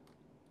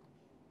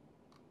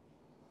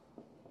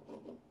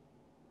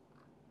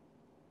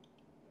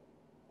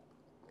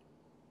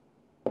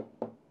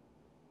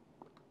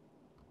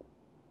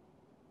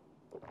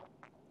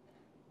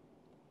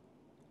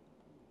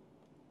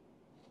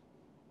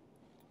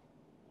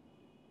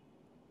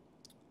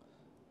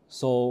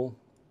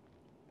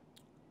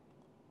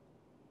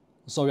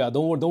 So yeah,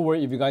 don't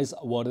worry if you guys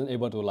weren't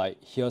able to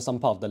like hear some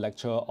part of the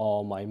lecture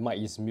or my mic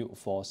is mute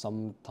for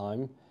some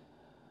time,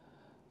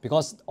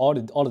 because all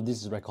of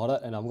this is recorded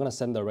and I'm gonna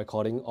send the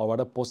recording, or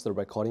rather post the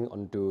recording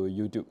onto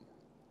YouTube.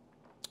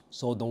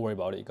 So don't worry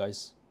about it,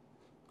 guys.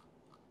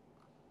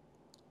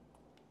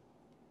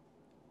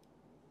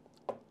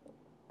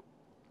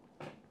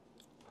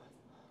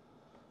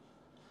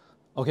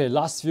 Okay,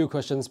 last few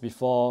questions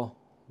before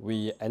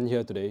we end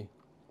here today.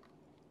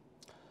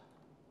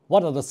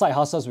 What are the side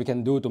hustles we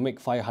can do to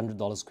make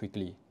 $500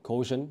 quickly?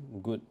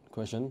 Quotient, good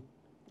question.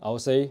 I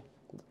would say,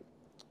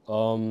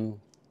 you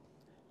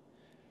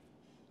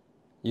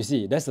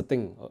see, that's the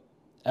thing.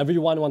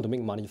 Everyone want to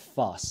make money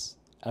fast.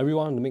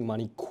 Everyone want to make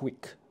money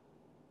quick.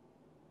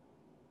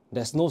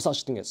 There's no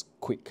such thing as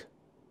quick.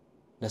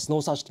 There's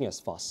no such thing as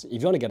fast.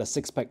 If you want to get a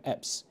six-pack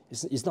abs,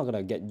 it's not going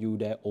to get you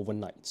there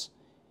overnight.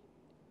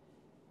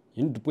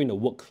 You need to put in the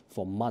work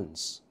for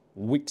months,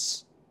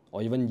 weeks,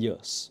 or even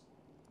years.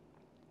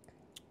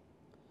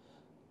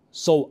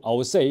 So I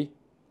would say,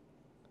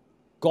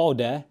 go out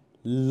there,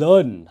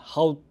 learn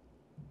how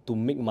to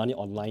make money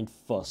online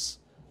first.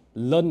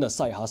 Learn the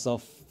side hustle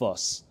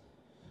first.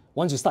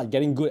 Once you start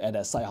getting good at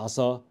that side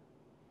hustle,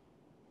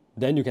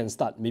 then you can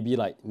start maybe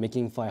like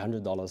making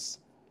 $500.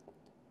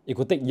 It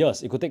could take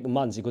years, it could take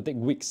months, it could take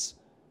weeks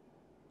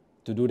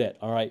to do that,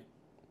 all right?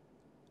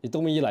 It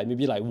took me like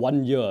maybe like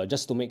 1 year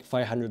just to make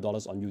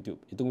 $500 on YouTube.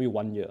 It took me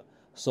 1 year.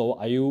 So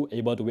are you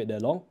able to wait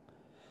that long?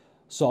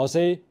 So I'll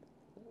say,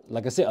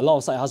 like I said, a lot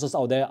of side hustles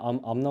out there.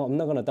 I'm not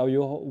going to tell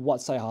you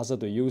what side hustle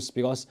to use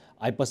because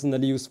I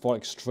personally use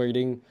Forex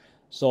trading.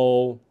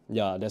 So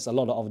yeah, there's a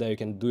lot out there. You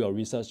can do your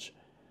research.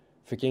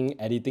 Freaking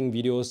editing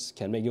videos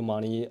can make you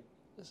money.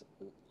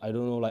 I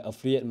don't know, like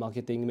affiliate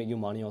marketing make you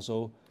money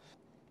also.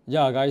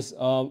 Yeah, guys.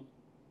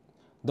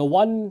 The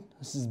one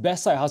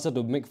best side hustle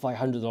to make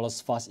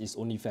 $500 fast is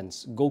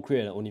OnlyFans. Go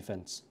create an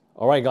OnlyFans.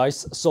 Alright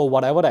guys, so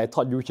whatever that I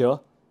taught you here,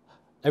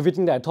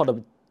 everything that I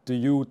taught to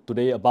you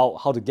today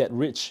about how to get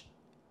rich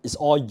is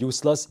all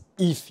useless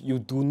if you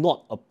do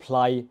not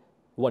apply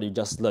what you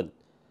just learned.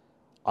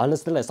 I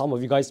understand that some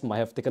of you guys might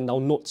have taken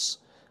down notes.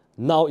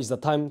 Now is the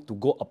time to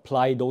go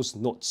apply those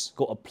notes.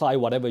 Go apply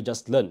whatever you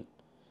just learned.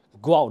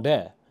 Go out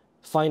there,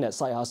 find that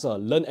side hustle,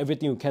 learn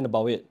everything you can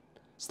about it.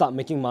 Start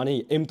making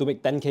money, aim to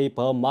make 10K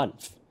per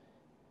month.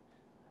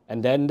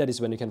 And then that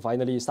is when you can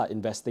finally start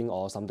investing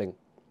or something.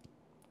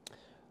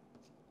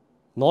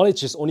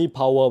 Knowledge is only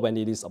power when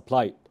it is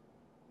applied.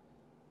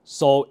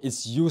 So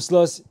it's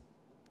useless.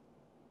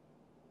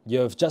 You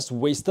have just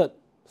wasted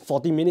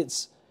 40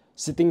 minutes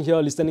sitting here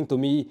listening to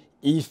me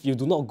if you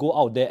do not go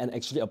out there and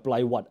actually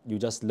apply what you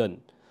just learned.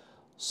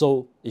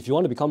 So if you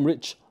want to become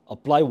rich,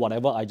 apply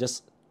whatever I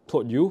just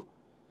told you.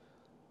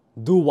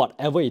 Do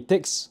whatever it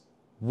takes.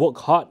 Work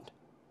hard.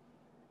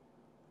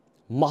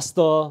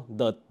 Master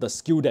the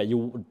skill that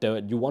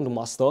you want to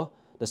master,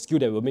 the skill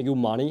that will make you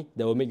money,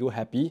 that will make you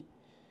happy,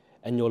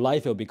 and your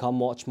life will become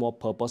much more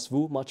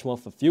purposeful, much more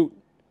fulfilled,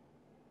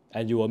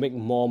 and you will make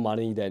more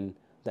money than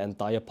the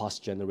entire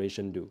past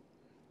generation do.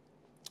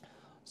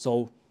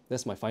 So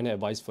that's my final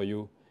advice for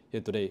you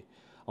here today.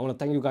 I want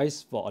to thank you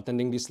guys for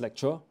attending this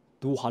lecture.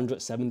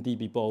 270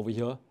 people over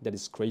here. That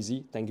is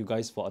crazy. Thank you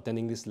guys for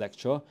attending this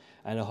lecture,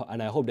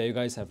 and I hope that you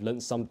guys have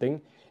learned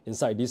something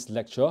inside this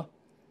lecture.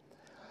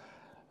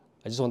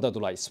 I just wanted to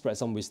like spread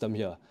some wisdom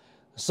here.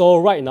 So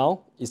right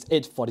now, it's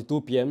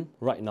 8:42 p.m.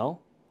 right now.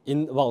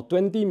 In about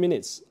 20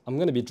 minutes, I'm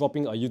going to be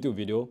dropping a YouTube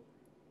video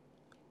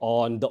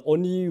on the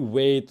only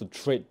way to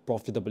trade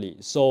profitably.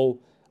 So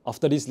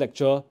after this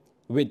lecture,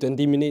 wait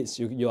 20 minutes,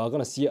 you are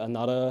going to see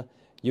another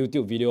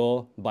YouTube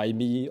video by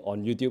me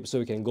on YouTube. So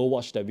you can go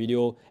watch that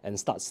video and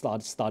start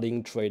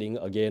studying trading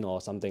again or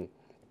something.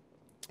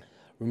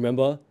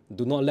 Remember,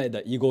 do not let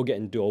the ego get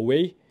into your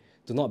way.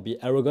 Do not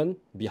be arrogant,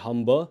 be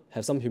humble,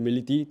 have some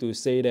humility to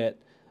say that,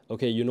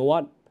 okay, you know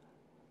what?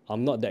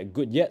 I'm not that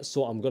good yet,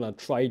 so I'm going to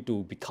try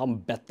to become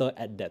better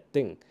at that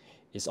thing.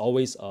 It's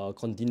always a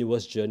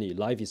continuous journey.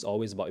 Life is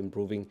always about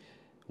improving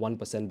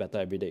 1% better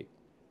every day.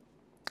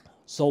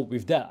 So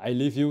with that, I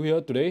leave you here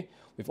today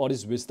with all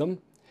this wisdom.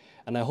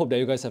 And I hope that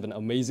you guys have an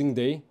amazing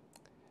day.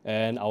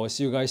 And I will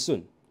see you guys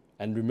soon.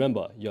 And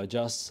remember, you're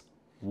just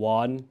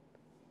one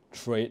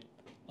trade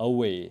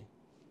away.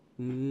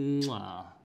 Mwah.